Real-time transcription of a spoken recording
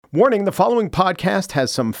Warning, the following podcast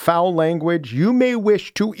has some foul language. You may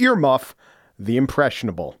wish to earmuff the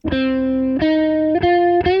impressionable.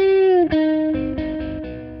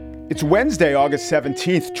 It's Wednesday, August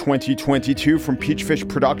 17th, 2022. From Peachfish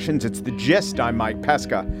Productions, it's The Gist. I'm Mike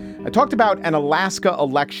Pesca. I talked about an Alaska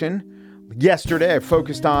election. Yesterday, I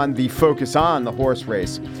focused on the horse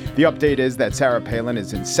race. The update is that Sarah Palin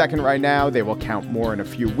is in second right now. They will count more in a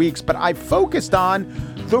few weeks. But I focused on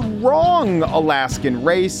the wrong Alaskan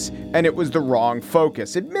race, and it was the wrong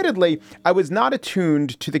focus. Admittedly, I was not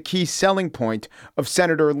attuned to the key selling point of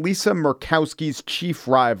Senator Lisa Murkowski's chief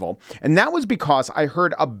rival. And that was because I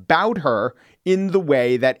heard about her in the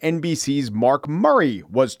way that NBC's Mark Murray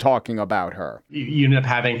was talking about her. You end up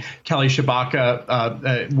having Kelly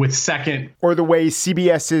Tshibaka with second. Or the way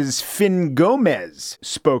CBS's Finn Gomez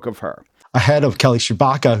spoke of her. Ahead of Kelly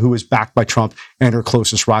Tshibaka, who was backed by Trump and her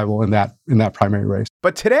closest rival in that primary race.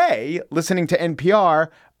 But today, listening to NPR,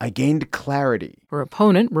 I gained clarity. Her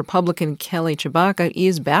opponent, Republican Kelly Tshibaka,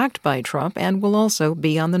 is backed by Trump and will also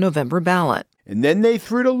be on the November ballot. And then they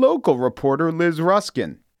threw to local reporter Liz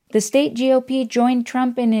Ruskin. The state GOP joined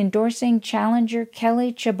Trump in endorsing challenger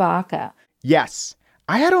Kelly Tshibaka. Yes,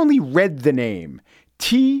 I had only read the name,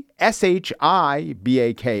 Tshibaka.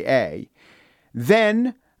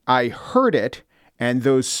 Then I heard it, and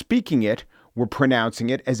those speaking it were pronouncing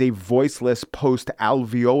it as a voiceless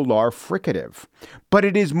post-alveolar fricative. But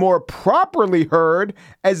it is more properly heard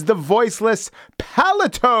as the voiceless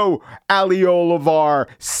palato-alveolar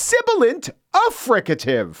sibilant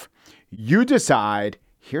affricative. You decide.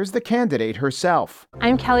 Here's the candidate herself.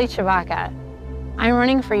 I'm Kelly Tshibaka. I'm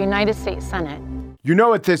running for United States Senate. You know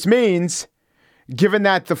what this means, given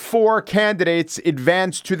that the four candidates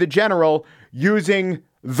advanced to the general using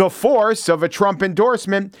the force of a Trump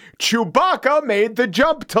endorsement. Chewbacca made the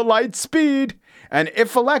jump to light speed. And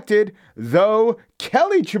if elected, though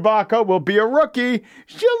Kelly Tshibaka will be a rookie,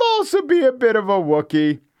 she'll also be a bit of a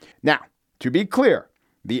Wookiee. Now, to be clear,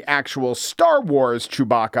 the actual Star Wars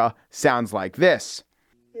Chewbacca sounds like this.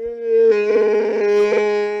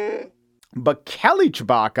 But Kelly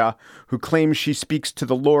Tshibaka, who claims she speaks to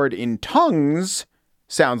the Lord in tongues,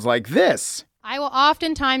 sounds like this. I will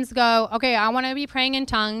oftentimes go, okay, I want to be praying in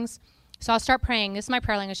tongues, so I'll start praying. This is my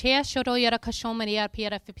prayer language. You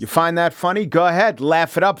find that funny? Go ahead,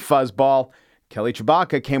 laugh it up, fuzzball. Kelly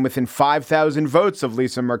Tshibaka came within 5,000 votes of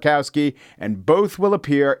Lisa Murkowski, and both will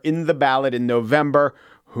appear in the ballot in November.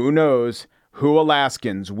 Who knows who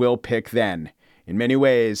Alaskans will pick then? In many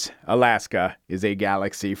ways, Alaska is a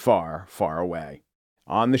galaxy far, far away.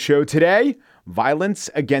 On the show today, violence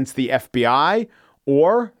against the FBI,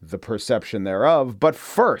 or the perception thereof. But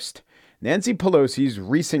first, Nancy Pelosi's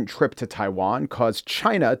recent trip to Taiwan caused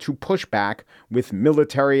China to push back with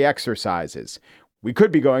military exercises. We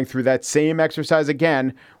could be going through that same exercise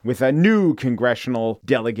again with a new congressional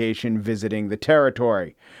delegation visiting the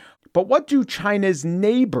territory. But what do China's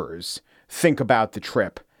neighbors think about the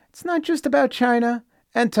trip? It's not just about China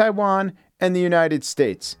and Taiwan and the United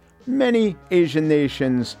States. Many Asian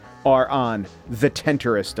nations are on the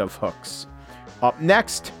tenderest of hooks. Up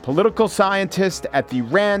next, political scientist at the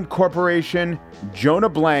Rand Corporation, Jonah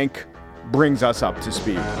Blank, brings us up to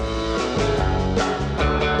speed.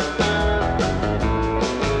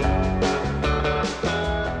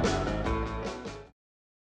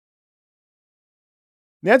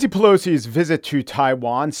 Nancy Pelosi's visit to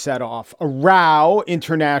Taiwan set off a row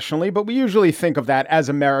internationally, but we usually think of that as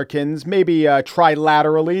Americans, maybe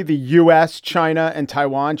trilaterally, the U.S., China, and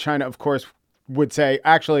Taiwan. China, of course, would say,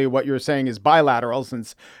 actually, what you're saying is bilateral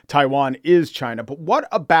since Taiwan is China. But what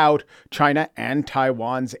about China and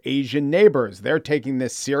Taiwan's Asian neighbors? They're taking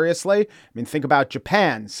this seriously. I mean, think about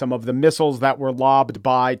Japan. Some of the missiles that were lobbed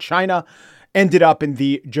by China ended up in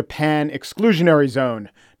the Japan exclusionary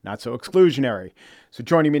zone. Not so exclusionary. So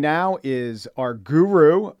joining me now is our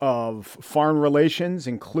guru of foreign relations,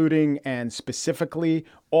 including and specifically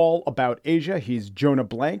all about Asia. He's Jonah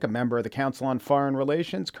Blank, a member of the Council on Foreign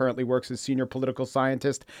Relations, currently works as senior political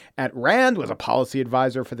scientist at RAND, was a policy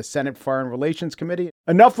advisor for the Senate Foreign Relations Committee.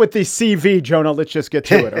 Enough with the CV, Jonah. Let's just get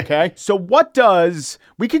to it, okay? So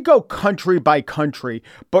we could go country by country,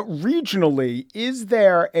 but regionally, is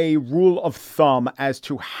there a rule of thumb as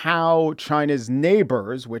to how China's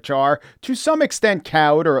neighbors, which are to some extent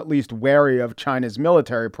cowed or at least wary of China's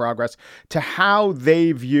military progress, to how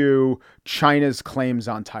they view China's claims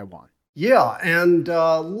on Taiwan? Yeah, and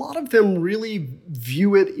a lot of them really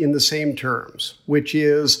view it in the same terms, which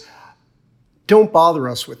is, don't bother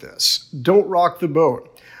us with this. Don't rock the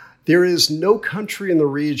boat. There is no country in the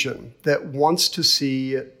region that wants to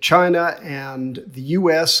see China and the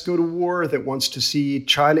US go to war, that wants to see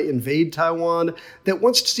China invade Taiwan, that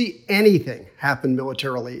wants to see anything happen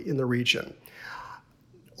militarily in the region.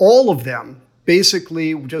 All of them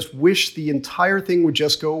basically just wish the entire thing would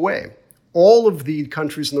just go away. All of the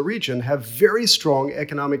countries in the region have very strong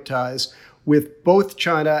economic ties with both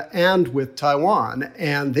China and with Taiwan,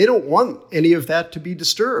 and they don't want any of that to be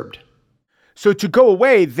disturbed. So to go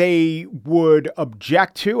away, they would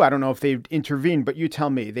object to, I don't know if they'd intervene, but you tell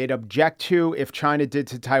me, they'd object to if China did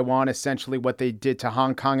to Taiwan essentially what they did to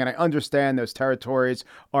Hong Kong. And I understand those territories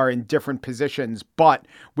are in different positions, but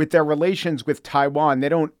with their relations with Taiwan, they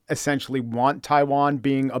don't essentially want Taiwan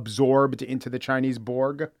being absorbed into the Chinese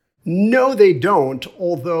Borg? No, they don't,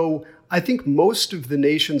 although I think most of the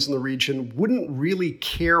nations in the region wouldn't really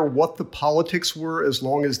care what the politics were as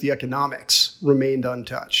long as the economics remained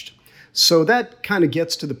untouched. So that kind of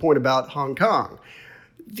gets to the point about Hong Kong.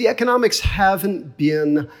 The economics haven't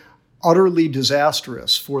been utterly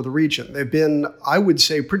disastrous for the region. They've been, I would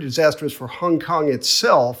say, pretty disastrous for Hong Kong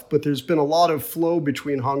itself, but there's been a lot of flow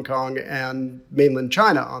between Hong Kong and mainland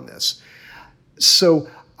China on this. So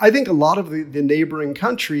I think a lot of the neighboring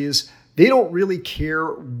countries, they don't really care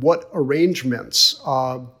what arrangements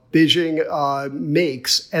Beijing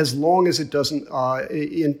makes as long as it doesn't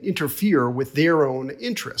interfere with their own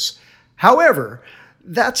interests. However,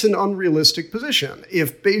 that's an unrealistic position.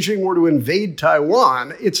 If Beijing were to invade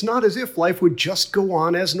Taiwan, it's not as if life would just go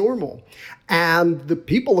on as normal. And the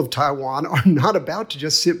people of Taiwan are not about to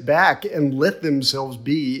just sit back and let themselves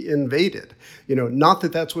be invaded. Not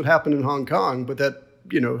that that's what happened in Hong Kong, but that,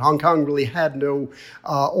 Hong Kong really had no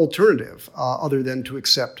alternative other than to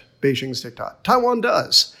accept Beijing's diktat. Taiwan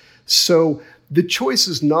does. So the choice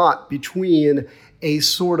is not between a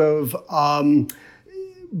sort of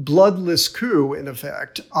bloodless coup, in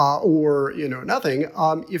effect, or nothing.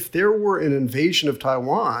 If there were an invasion of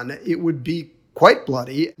Taiwan, it would be quite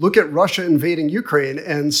bloody. Look at Russia invading Ukraine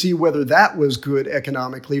and see whether that was good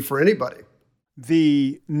economically for anybody.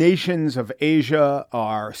 The nations of Asia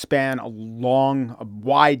span a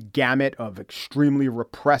wide gamut of extremely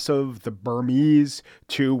repressive, the Burmese,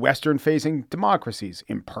 to Western-facing democracies,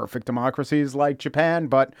 imperfect democracies like Japan,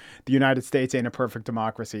 but the United States ain't a perfect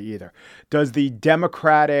democracy either. Does the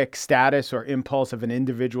democratic status or impulse of an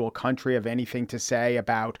individual country have anything to say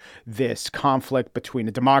about this conflict between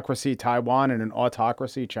a democracy, Taiwan, and an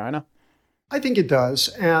autocracy, China? I think it does.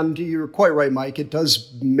 And you're quite right, Mike. It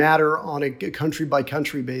does matter on a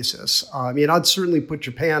country-by-country basis. I'd certainly put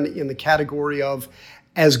Japan in the category of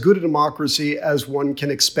as good a democracy as one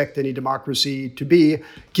can expect any democracy to be,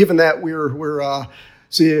 given that we're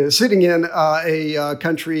sitting in a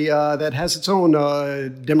country that has its own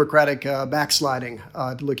democratic backsliding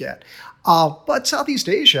to look at. But Southeast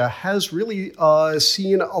Asia has really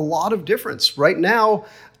seen a lot of difference. Right now,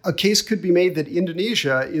 a case could be made that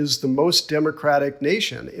Indonesia is the most democratic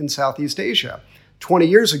nation in Southeast Asia. 20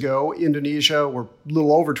 years ago, Indonesia, or a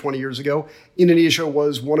little over 20 years ago, Indonesia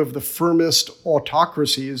was one of the firmest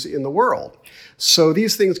autocracies in the world. So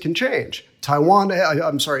these things can change.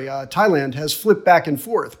 Thailand has flipped back and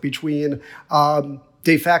forth between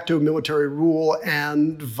de facto military rule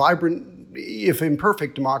and vibrant, if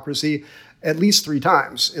imperfect, democracy at least 3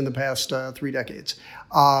 times in the past 3 decades.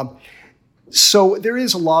 So there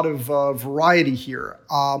is a lot of variety here.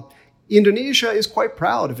 Indonesia is quite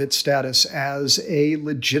proud of its status as a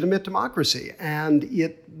legitimate democracy, and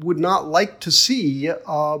it would not like to see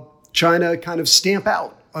China kind of stamp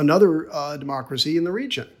out another democracy in the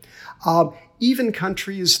region. Even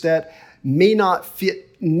countries that may not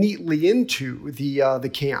fit neatly into the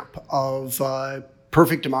camp of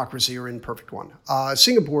perfect democracy or imperfect one.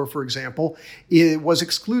 Singapore, for example, was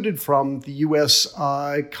excluded from the U.S.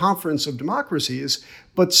 Conference of Democracies,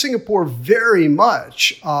 but Singapore very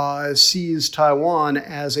much sees Taiwan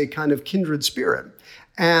as a kind of kindred spirit,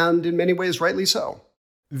 and in many ways, rightly so.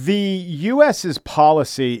 The U.S.'s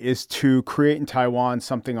policy is to create in Taiwan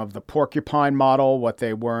something of the porcupine model, what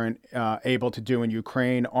they weren't able to do in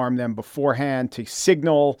Ukraine, arm them beforehand to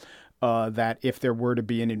signal that if there were to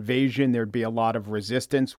be an invasion, there'd be a lot of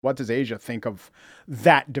resistance. What does Asia think of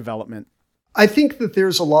that development? I think that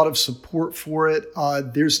there's a lot of support for it.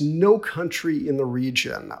 There's no country in the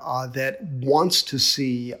region that wants to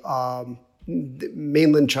see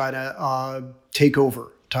mainland China take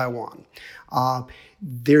over Taiwan.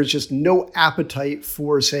 There's just no appetite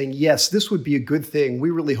for saying, yes, this would be a good thing. We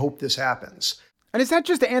really hope this happens. And is that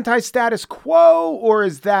just anti-status quo, or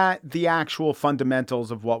is that the actual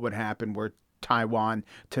fundamentals of what would happen were Taiwan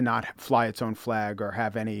to not fly its own flag or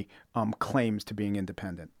have any claims to being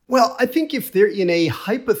independent? Well, I think if they're in a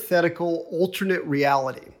hypothetical alternate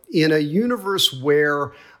reality, in a universe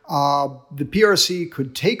where the PRC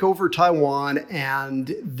could take over Taiwan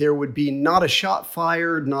and there would be not a shot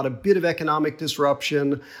fired, not a bit of economic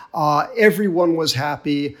disruption. Everyone was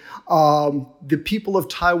happy. The people of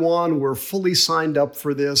Taiwan were fully signed up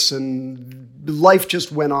for this, and life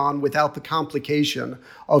just went on without the complication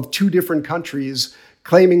of two different countries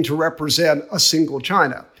claiming to represent a single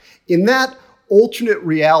China. In that alternate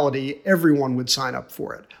reality, everyone would sign up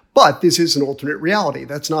for it. But this is an alternate reality.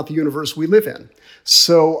 That's not the universe we live in.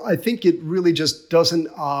 So I think it really just doesn't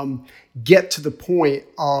get to the point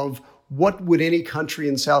of what would any country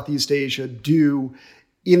in Southeast Asia do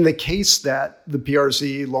in the case that the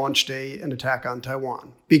PRC launched an attack on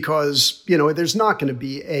Taiwan. Because, there's not going to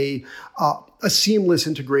be a seamless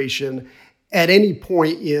integration at any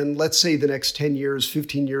point in, let's say, the next 10 years,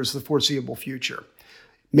 15 years, the foreseeable future.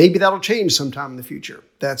 Maybe that'll change sometime in the future.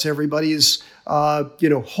 That's everybody's,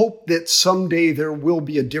 hope that someday there will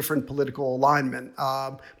be a different political alignment.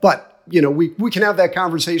 But we can have that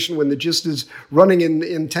conversation when the gist is running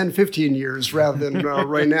in 10, 15 years rather than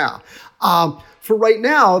right now. For right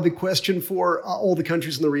now, the question for all the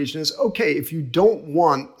countries in the region is, okay, if you don't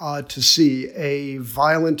want to see a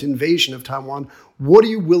violent invasion of Taiwan, what are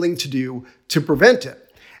you willing to do to prevent it?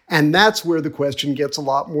 And that's where the question gets a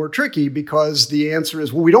lot more tricky, because the answer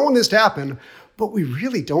is, well, we don't want this to happen, but we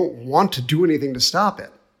really don't want to do anything to stop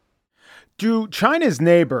it. Do China's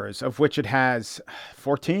neighbors, of which it has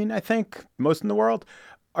 14, I think, most in the world,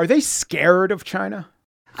 are they scared of China?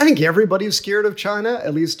 I think everybody's scared of China,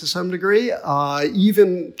 at least to some degree.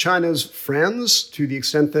 Even China's friends, to the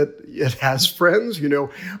extent that it has friends,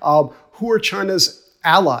 who are China's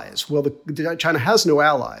allies? Well, China has no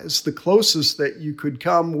allies. The closest that you could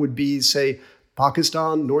come would be, say,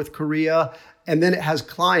 Pakistan, North Korea, and then it has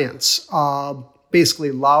clients, basically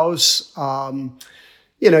Laos.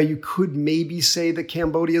 You could maybe say that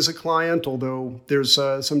Cambodia is a client, although there's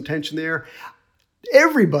some tension there.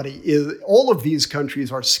 All of these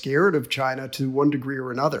countries are scared of China to one degree or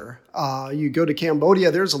another. You go to Cambodia,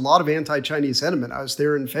 there's a lot of anti-Chinese sentiment. I was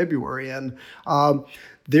there in February, and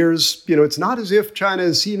it's not as if China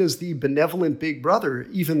is seen as the benevolent big brother,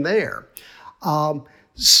 even there.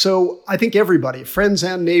 So I think everybody, friends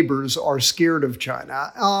and neighbors, are scared of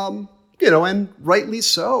China, and rightly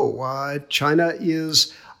so. China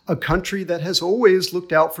is a country that has always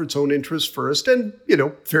looked out for its own interests first. And,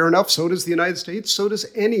 fair enough, so does the United States, so does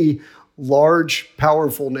any large,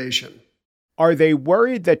 powerful nation. Are they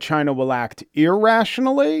worried that China will act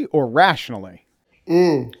irrationally or rationally?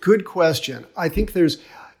 Good question. I think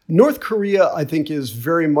North Korea, is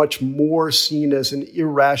very much more seen as an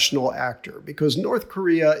irrational actor, because North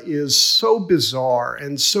Korea is so bizarre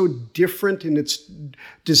and so different in its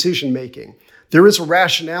decision-making. There is a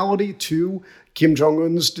rationality to Kim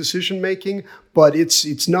Jong-un's decision-making, but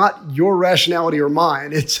it's not your rationality or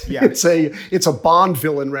mine. It's a Bond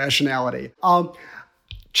villain rationality.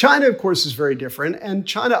 China, of course, is very different, and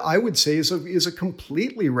China, I would say, is a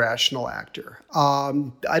completely rational actor.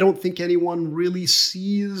 I don't think anyone really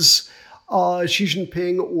sees Xi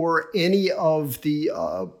Jinping or any of the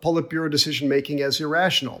Politburo decision-making as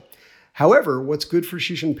irrational. However, what's good for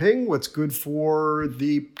Xi Jinping, what's good for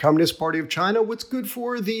the Communist Party of China, what's good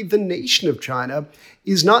for the nation of China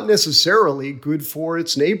is not necessarily good for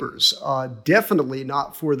its neighbors. Definitely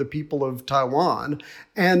not for the people of Taiwan,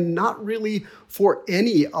 and not really for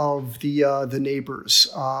any of the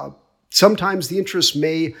neighbors. Sometimes the interests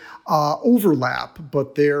may overlap,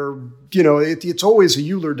 but it's always a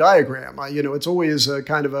Euler diagram. It's always a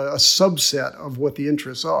kind of a subset of what the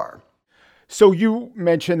interests are. So you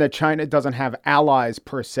mentioned that China doesn't have allies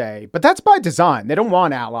per se, but that's by design. They don't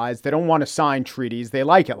want allies. They don't want to sign treaties. They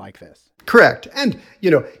like it like this. Correct. And,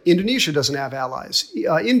 Indonesia doesn't have allies.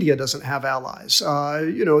 India doesn't have allies.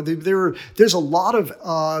 There's a lot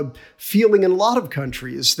of feeling in a lot of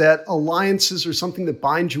countries that alliances are something that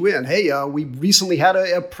binds you in. Hey, we recently had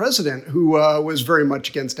a president who was very much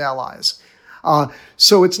against allies.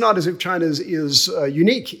 So it's not as if China is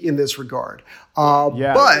unique in this regard.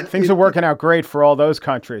 But things are working out great for all those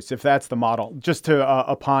countries, if that's the model. Just to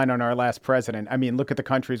opine on our last president, look at the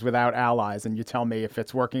countries without allies, and you tell me if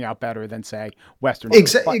it's working out better than, say, Western.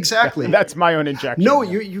 Exactly. That's my own injection. No,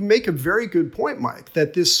 you make a very good point, Mike,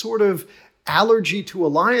 that this sort of allergy to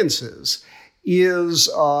alliances is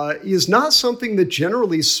not something that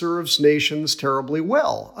generally serves nations terribly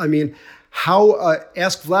well.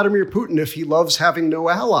 Ask Vladimir Putin if he loves having no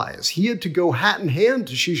allies. He had to go hat in hand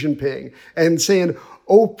to Xi Jinping and saying,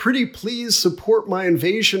 oh, pretty please support my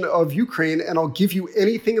invasion of Ukraine and I'll give you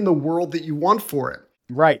anything in the world that you want for it.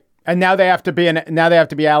 Right. And now they have to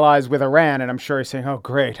be allies with Iran. And I'm sure he's saying, oh,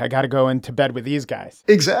 great, I got to go into bed with these guys.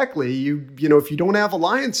 Exactly. You know, if you don't have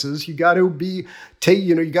alliances, you got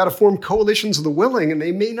to form coalitions of the willing, and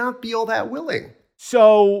they may not be all that willing.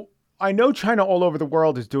 So I know China all over the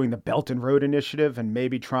world is doing the Belt and Road Initiative and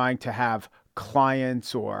maybe trying to have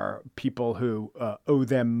clients or people who owe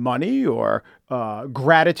them money or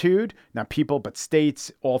gratitude, not people, but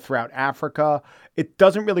states all throughout Africa. It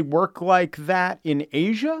doesn't really work like that in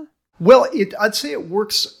Asia. Well, I'd say it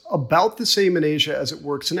works about the same in Asia as it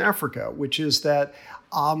works in Africa, which is that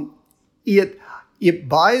it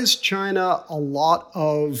buys China a lot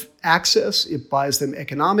of access. It buys them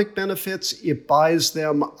economic benefits. It buys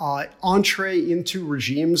them entree into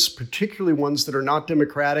regimes, particularly ones that are not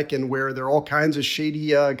democratic and where there are all kinds of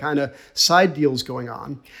shady kind of side deals going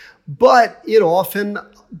on. But it often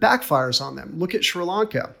backfires on them. Look at Sri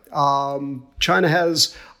Lanka. China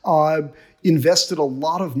has invested a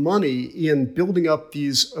lot of money in building up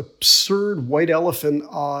these absurd white elephant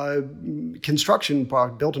construction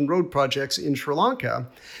Belt and Road projects in Sri Lanka,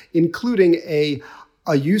 including a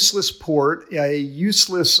useless port, a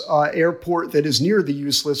useless airport that is near the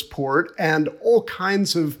useless port, and all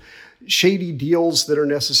kinds of shady deals that are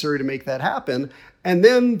necessary to make that happen. And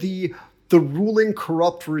then the ruling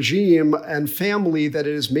corrupt regime and family that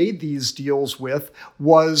it has made these deals with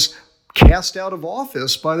was cast out of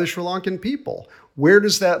office by the Sri Lankan people. Where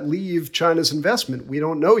does that leave China's investment? We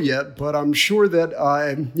don't know yet, but I'm sure that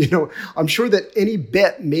any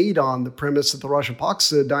bet made on the premise that the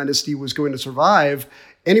Rajapaksa dynasty was going to survive,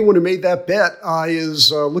 anyone who made that bet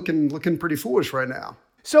is looking pretty foolish right now.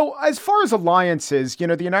 So as far as alliances,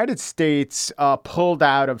 the United States pulled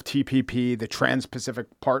out of TPP, the Trans-Pacific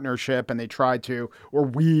Partnership, and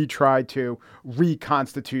we tried to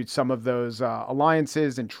reconstitute some of those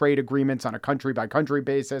alliances and trade agreements on a country-by-country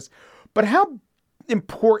basis. But how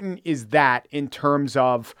important is that in terms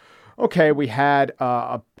of, okay, we had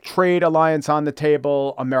a trade alliance on the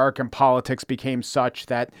table. American politics became such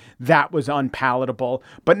that was unpalatable.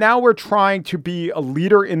 But now we're trying to be a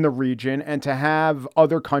leader in the region and to have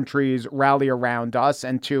other countries rally around us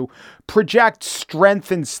and to project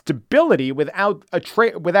strength and stability without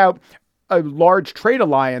a large trade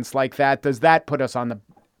alliance like that. Does that put us on the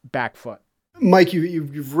back foot? Mike,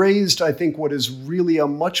 you've raised, I think, what is really a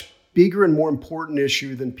much bigger and more important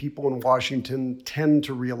issue than people in Washington tend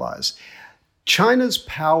to realize. China's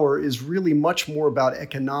power is really much more about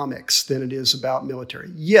economics than it is about military.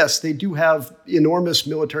 Yes, they do have enormous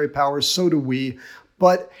military powers, so do we,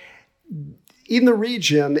 but in the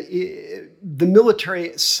region, the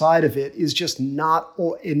military side of it is just not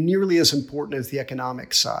nearly as important as the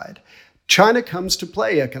economic side. China comes to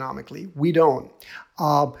play economically. We don't.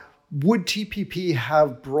 Would TPP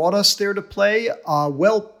have brought us there to play?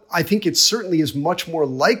 Well, I think it certainly is much more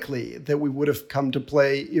likely that we would have come to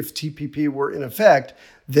play if TPP were in effect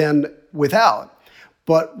than without.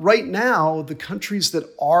 But right now, the countries that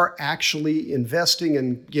are actually investing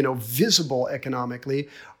and, visible economically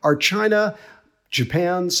are China,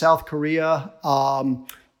 Japan, South Korea.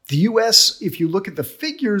 The U.S., if you look at the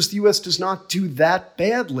figures, the U.S. does not do that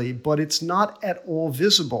badly, but it's not at all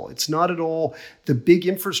visible. It's not at all the big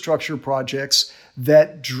infrastructure projects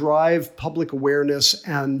that drive public awareness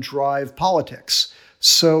and drive politics.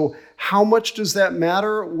 So how much does that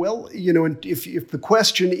matter? Well, if the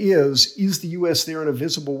question is the U.S. there in a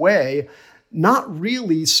visible way? Not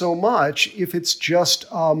really so much if it's just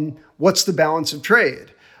what's the balance of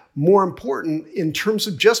trade. More important, in terms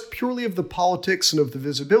of just purely of the politics and of the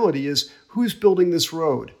visibility, is who's building this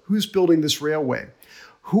road? Who's building this railway?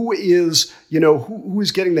 Who is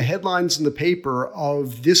getting the headlines in the paper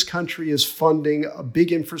of this country is funding a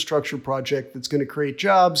big infrastructure project that's going to create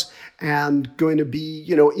jobs and going to be,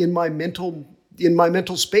 in my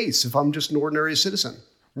mental space if I'm just an ordinary citizen.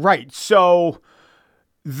 Right. So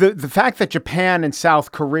the fact that Japan and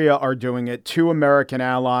South Korea are doing it, two American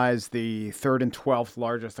allies, the third and 12th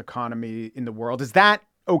largest economy in the world, is that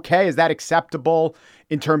okay? Is that acceptable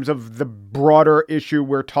in terms of the broader issue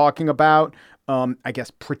we're talking about? I guess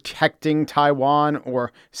protecting Taiwan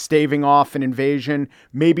or staving off an invasion.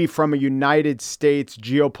 Maybe from a United States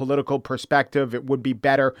geopolitical perspective, it would be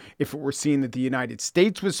better if it were seen that the United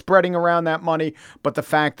States was spreading around that money. But the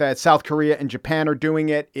fact that South Korea and Japan are doing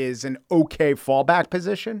it is an okay fallback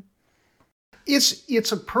position.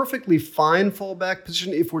 It's a perfectly fine fallback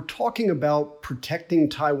position. If we're talking about protecting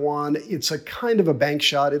Taiwan, it's a kind of a bank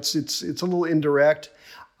shot. It's a little indirect.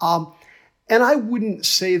 And I wouldn't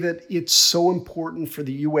say that it's so important for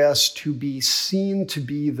the U.S. to be seen to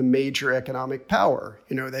be the major economic power.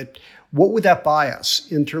 That what would that buy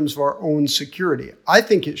us in terms of our own security? I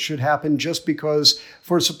think it should happen just because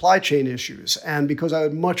for supply chain issues, and because I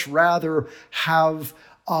would much rather have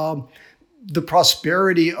the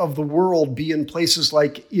prosperity of the world be in places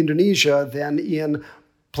like Indonesia than in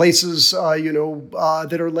places,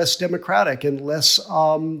 that are less democratic and less,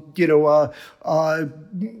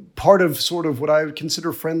 part of sort of what I would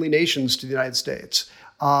consider friendly nations to the United States.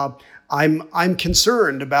 I'm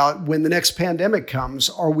concerned about when the next pandemic comes,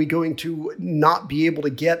 are we going to not be able to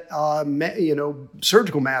get,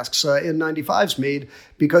 surgical masks, N95s made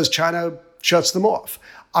because China shuts them off?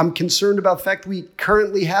 I'm concerned about the fact that we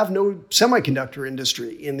currently have no semiconductor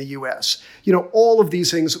industry in the U.S. All of these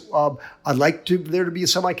things, I'd like there to be a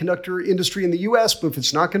semiconductor industry in the U.S., but if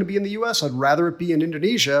it's not going to be in the U.S., I'd rather it be in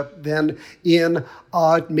Indonesia than in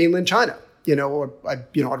mainland China.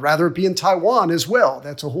 I'd rather it be in Taiwan as well.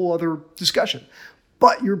 That's a whole other discussion.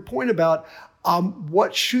 But your point about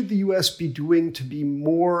what should the U.S. be doing to be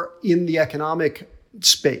more in the economic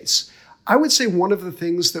space, I would say one of the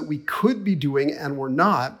things that we could be doing and we're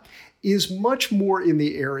not is much more in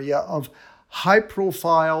the area of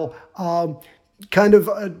high-profile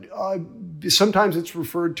sometimes it's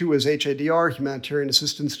referred to as HADR, humanitarian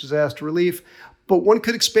assistance, disaster relief, but one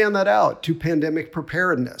could expand that out to pandemic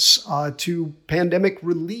preparedness, to pandemic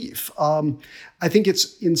relief. I think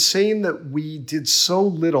it's insane that we did so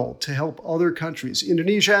little to help other countries,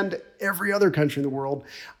 Indonesia and every other country in the world,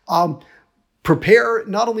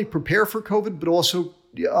 not only prepare for COVID, but also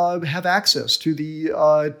have access to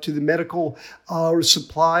the medical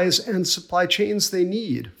supplies and supply chains they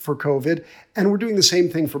need for COVID. And we're doing the same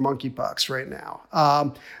thing for monkeypox right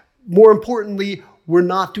now. More importantly, we're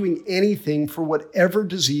not doing anything for whatever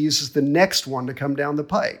disease is the next one to come down the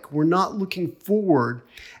pike. We're not looking forward.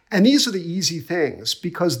 And these are the easy things,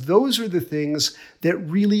 because those are the things that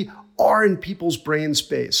really are in people's brain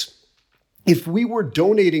space. If we were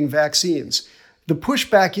donating vaccines, the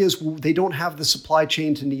pushback is they don't have the supply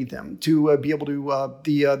chain to need them, to be able to,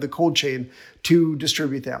 the cold chain to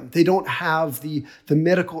distribute them. They don't have the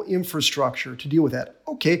medical infrastructure to deal with that.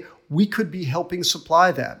 Okay, we could be helping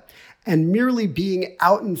supply that. And merely being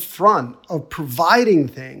out in front of providing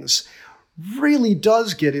things really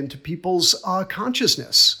does get into people's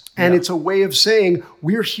consciousness. And it's a way of saying,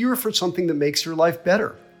 we're here for something that makes your life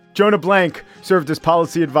better. Jonah Blank served as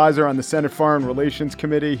policy advisor on the Senate Foreign Relations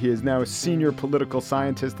Committee. He is now a senior political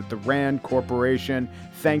scientist at the RAND Corporation.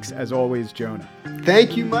 Thanks, as always, Jonah.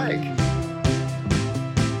 Thank you, Mike.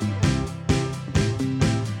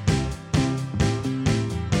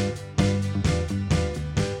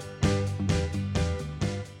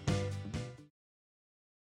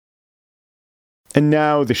 And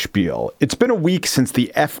now the spiel. It's been a week since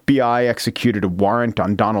the FBI executed a warrant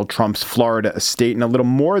on Donald Trump's Florida estate, and a little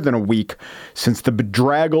more than a week since the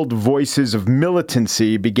bedraggled voices of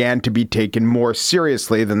militancy began to be taken more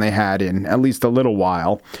seriously than they had in at least a little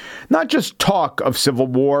while. Not just talk of civil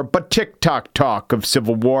war, but TikTok talk of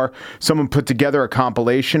civil war. Someone put together a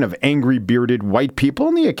compilation of angry bearded white people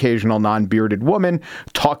and the occasional non-bearded woman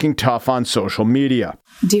talking tough on social media.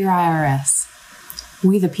 Dear IRS,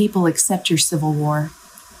 we the people accept your civil war.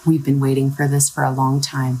 We've been waiting for this for a long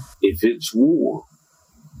time. If it's war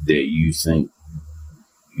that you think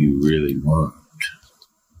you really want,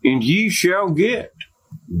 and ye shall get,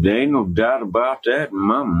 there ain't no doubt about that in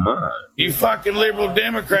my mind. You fucking liberal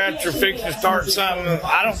Democrats are fixing to start something.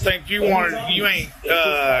 I don't think you ain't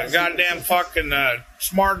goddamn fucking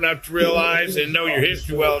smart enough to realize and know your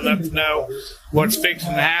history well enough to know what's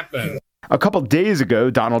fixing to happen. A couple days ago,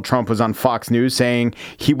 Donald Trump was on Fox News saying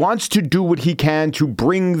he wants to do what he can to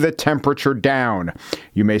bring the temperature down.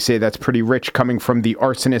 You may say that's pretty rich coming from the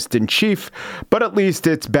arsonist in chief, but at least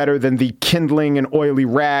it's better than the kindling and oily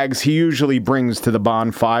rags he usually brings to the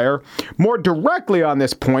bonfire. More directly on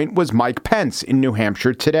this point was Mike Pence in New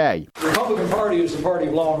Hampshire today. The Republican Party is the party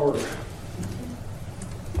of law and order.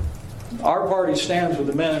 Our party stands with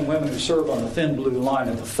the men and women who serve on the thin blue line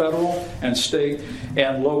at the federal and state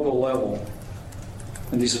and local level.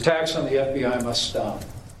 And these attacks on the FBI must stop.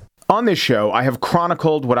 On this show, I have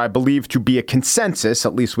chronicled what I believe to be a consensus,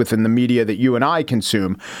 at least within the media that you and I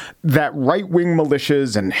consume, that right-wing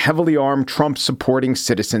militias and heavily armed Trump-supporting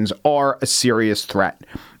citizens are a serious threat.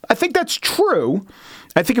 I think that's true.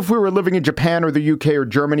 I think if we were living in Japan or the UK or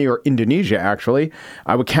Germany or Indonesia, actually,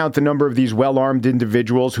 I would count the number of these well-armed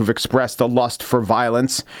individuals who've expressed a lust for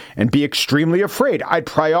violence and be extremely afraid. I'd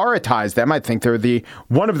prioritize them. I think they're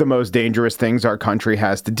one of the most dangerous things our country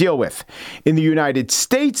has to deal with. In the United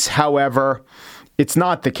States, however, it's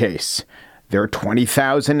not the case. There are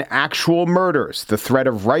 20,000 actual murders. The threat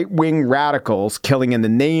of right-wing radicals killing in the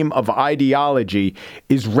name of ideology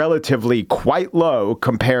is relatively quite low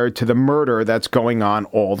compared to the murder that's going on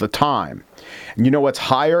all the time. And you know what's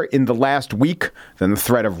higher in the last week than the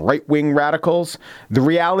threat of right-wing radicals? The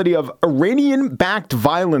reality of Iranian-backed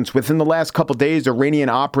violence. Within the last couple days, Iranian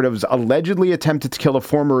operatives allegedly attempted to kill a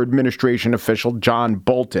former administration official, John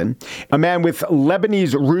Bolton, a man with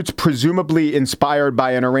Lebanese roots presumably inspired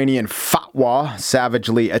by an Iranian fatwa,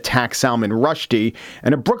 savagely attacked Salman Rushdie,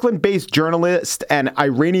 and a Brooklyn-based journalist and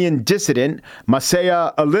Iranian dissident,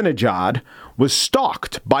 Masaya Alinejad, was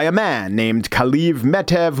stalked by a man named Khaliv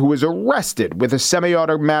Metev, who was arrested with a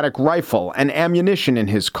semi-automatic rifle and ammunition in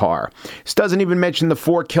his car. This doesn't even mention the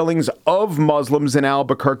 4 killings of Muslims in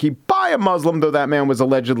Albuquerque by a Muslim, though that man was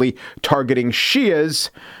allegedly targeting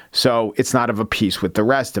Shias. So it's not of a piece with the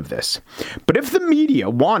rest of this. But if the media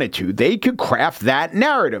wanted to, they could craft that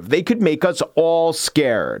narrative. They could make us all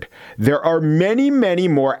scared. There are many, many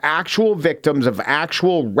more actual victims of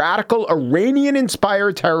actual radical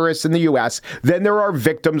Iranian-inspired terrorists in the U.S. than there are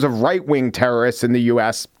victims of right-wing terrorists in the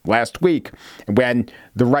U.S. last week, when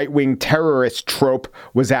the right-wing terrorist trope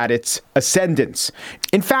was at its ascendance.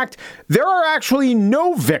 In fact, there are actually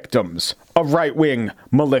no victims of right-wing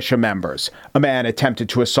militia members. A man attempted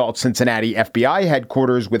to assault Cincinnati FBI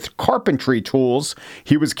headquarters with carpentry tools.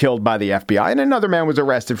 He was killed by the FBI, and another man was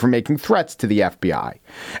arrested for making threats to the FBI.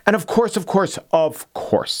 And of course,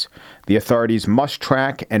 the authorities must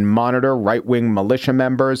track and monitor right-wing militia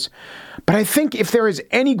members. But I think if there is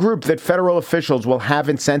any group that federal officials will have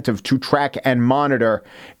incentive to track and monitor,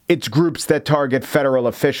 it's groups that target federal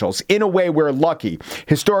officials. In a way, we're lucky.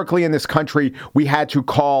 Historically, in this country, we had to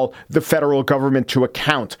call the federal government to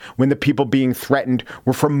account when the people being threatened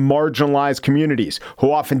were from marginalized communities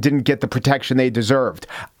who often didn't get the protection they deserved.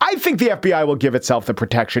 I think the FBI will give itself the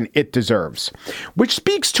protection it deserves, which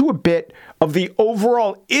speaks to a bit of the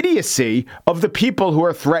overall idiocy of the people who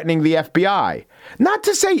are threatening the FBI. Not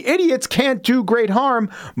to say idiots can't do great harm,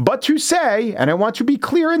 but to say, and I want to be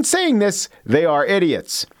clear in saying this, they are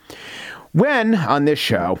idiots. When, on this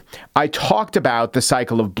show, I talked about the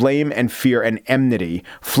cycle of blame and fear and enmity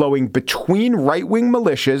flowing between right-wing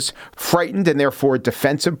militias, frightened and therefore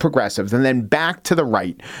defensive progressives, and then back to the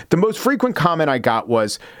right, the most frequent comment I got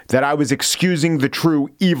was that I was excusing the true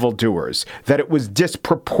evildoers, that it was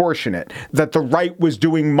disproportionate, that the right was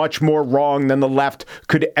doing much more wrong than the left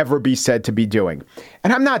could ever be said to be doing.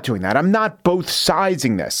 And I'm not doing that. I'm not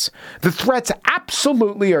both-siding this. The threats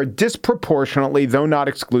absolutely are disproportionately, though not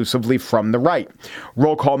exclusively, from the right.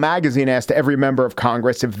 Roll Call magazine asked every member of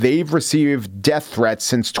Congress if they've received death threats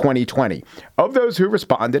since 2020. Of those who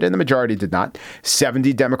responded, and the majority did not,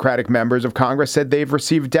 70 Democratic members of Congress said they've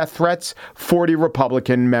received death threats. 40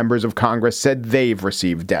 Republican members of Congress said they've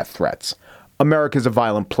received death threats. America's a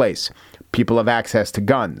violent place. People have access to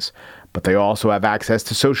guns, but they also have access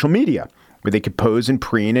to social media, where they could pose and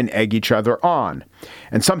preen and egg each other on.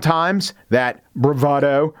 And sometimes that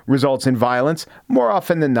bravado results in violence. More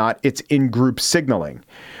often than not, it's in-group signaling.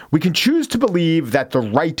 We can choose to believe that the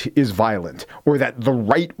right is violent, or that the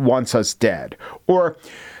right wants us dead. Or,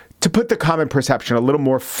 to put the common perception a little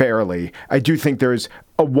more fairly, I do think there's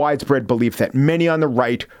a widespread belief that many on the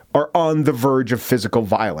right are on the verge of physical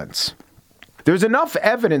violence. There's enough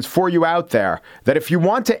evidence for you out there that if you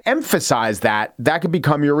want to emphasize that, that could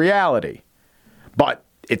become your reality. But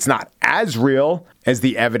it's not as real as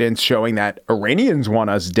the evidence showing that Iranians want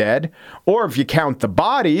us dead. Or if you count the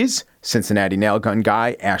bodies, Cincinnati nail gun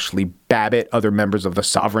guy, Ashley Babbitt, other members of the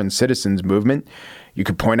Sovereign Citizens movement, you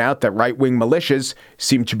could point out that right-wing militias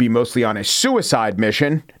seem to be mostly on a suicide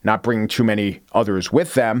mission, not bringing too many others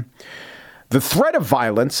with them. The threat of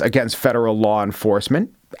violence against federal law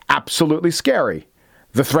enforcement, absolutely scary.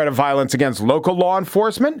 The threat of violence against local law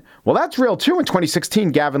enforcement? Well, that's real, too. In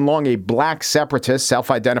 2016, Gavin Long, a black separatist,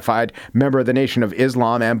 self-identified member of the Nation of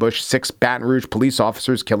Islam, ambushed 6 Baton Rouge police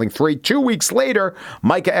officers, killing 3. 2 weeks later,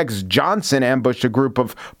 Micah X. Johnson ambushed a group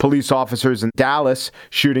of police officers in Dallas,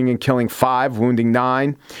 shooting and killing 5, wounding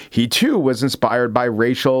 9. He, too, was inspired by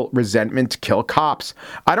racial resentment to kill cops.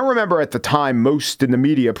 I don't remember at the time most in the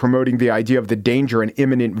media promoting the idea of the danger and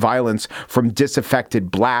imminent violence from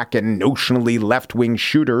disaffected black and notionally left-wing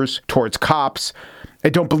shooters towards cops. I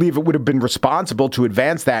don't believe it would have been responsible to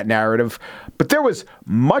advance that narrative, but there was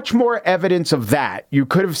much more evidence of that. You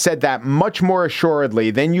could have said that much more assuredly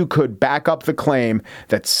than you could back up the claim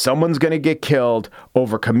that someone's going to get killed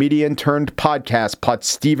over comedian turned podcast putt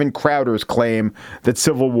Steven Crowder's claim that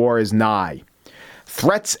civil war is nigh.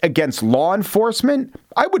 Threats against law enforcement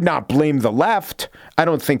I would not blame the left. I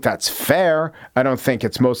don't think that's fair. I don't think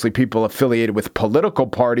it's mostly people affiliated with political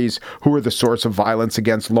parties who are the source of violence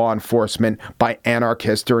against law enforcement by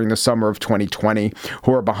anarchists during the summer of 2020,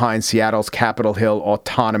 who are behind Seattle's Capitol Hill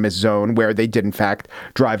Autonomous Zone, where they did, in fact,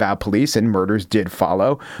 drive out police and murders did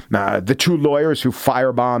follow. The two lawyers who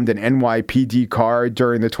firebombed an NYPD car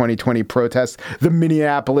during the 2020 protests, the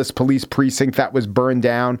Minneapolis police precinct that was burned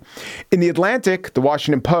down. In The Atlantic, The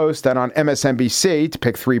Washington Post, and on MSNBC, to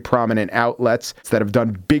pick three prominent outlets that have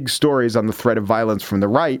done big stories on the threat of violence from the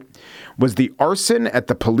right, was the arson at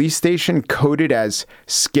the police station coded as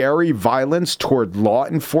scary violence toward law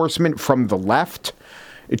enforcement from the left?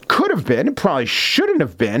 It could have been. It probably shouldn't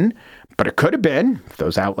have been, but it could have been if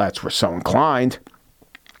those outlets were so inclined.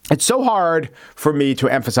 It's so hard for me to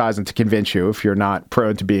emphasize and to convince you, if you're not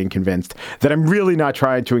prone to being convinced, that I'm really not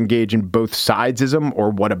trying to engage in both sidesism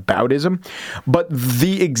or whataboutism. But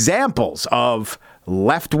the examples of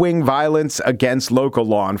left-wing violence against local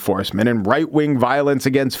law enforcement and right-wing violence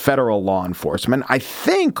against federal law enforcement, I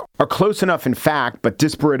think, are close enough in fact, but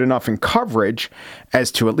disparate enough in coverage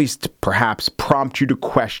as to at least perhaps prompt you to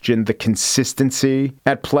question the consistency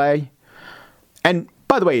at play. And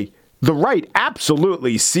by the way, the right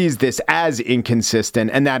absolutely sees this as inconsistent,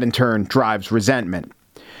 and that in turn drives resentment.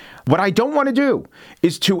 What I don't want to do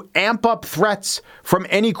is to amp up threats from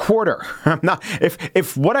any quarter.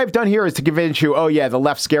 If what I've done here is to convince you, oh yeah, the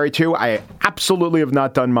left's scary too, I absolutely have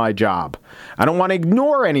not done my job. I don't want to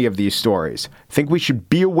ignore any of these stories. I think we should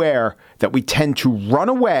be aware that we tend to run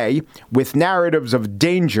away with narratives of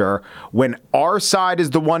danger when our side is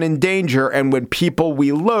the one in danger and when people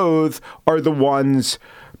we loathe are the ones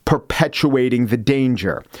perpetuating the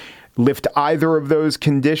danger. Lift either of those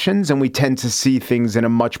conditions, and we tend to see things in a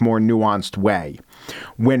much more nuanced way.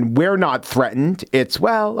 When we're not threatened, it's,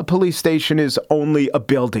 well, a police station is only a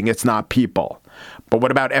building, it's not people. But what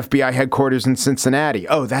about FBI headquarters in Cincinnati?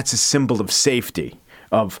 Oh, that's a symbol of safety,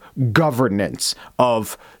 of governance,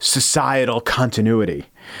 of societal continuity.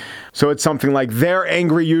 So it's something like their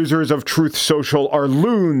angry users of Truth Social are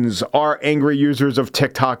loons. Our angry users of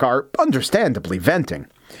TikTok are understandably venting.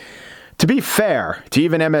 To be fair to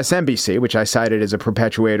even MSNBC, which I cited as a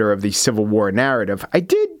perpetuator of the Civil War narrative, I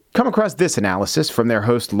did come across this analysis from their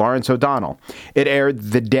host Lawrence O'Donnell. It aired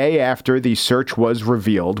the day after the search was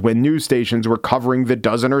revealed, when news stations were covering the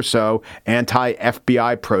dozen or so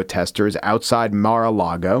anti-FBI protesters outside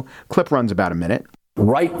Mar-a-Lago. Clip runs about a minute.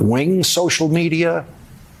 Right-wing social media,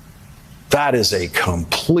 that is a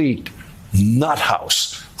complete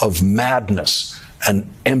nuthouse of madness and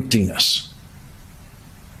emptiness.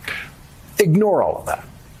 Ignore all of that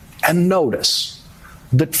and notice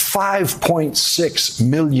that 5.6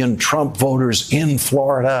 million Trump voters in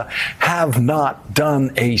Florida have not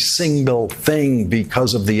done a single thing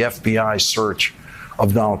because of the FBI search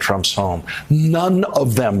of Donald Trump's home. None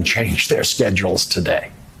of them changed their schedules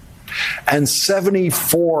today. And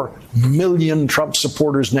 74 million Trump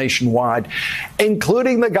supporters nationwide,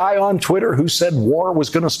 including the guy on Twitter who said war was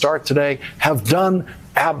going to start today, have done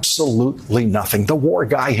absolutely nothing. The war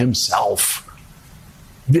guy himself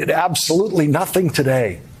did absolutely nothing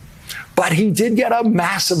today. But he did get a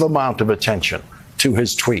massive amount of attention to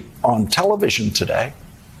his tweet on television today.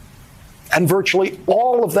 And virtually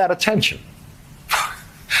all of that attention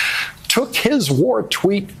took his war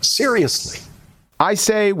tweet seriously. I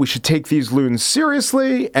say we should take these loons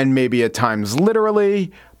seriously and maybe at times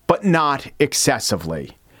literally, but not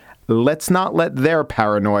excessively. Let's not let their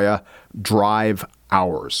paranoia drive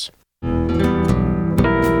ours.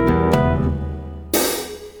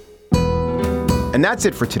 And that's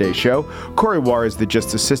it for today's show. Corey War is the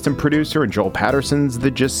Gist assistant producer, and Joel Patterson's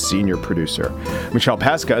the Gist senior producer. Michelle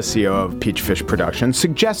Pesca, CEO of Peachfish Productions,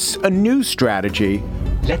 suggests a new strategy.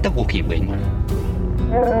 Let the Wookiee win.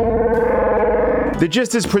 The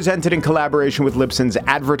Gist is presented in collaboration with Libsyn's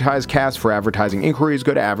AdvertiseCast. For advertising inquiries,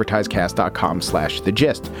 go to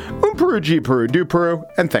advertisecast.com/thegist. Peru, G Peru, do Peru,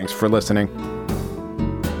 and thanks for listening.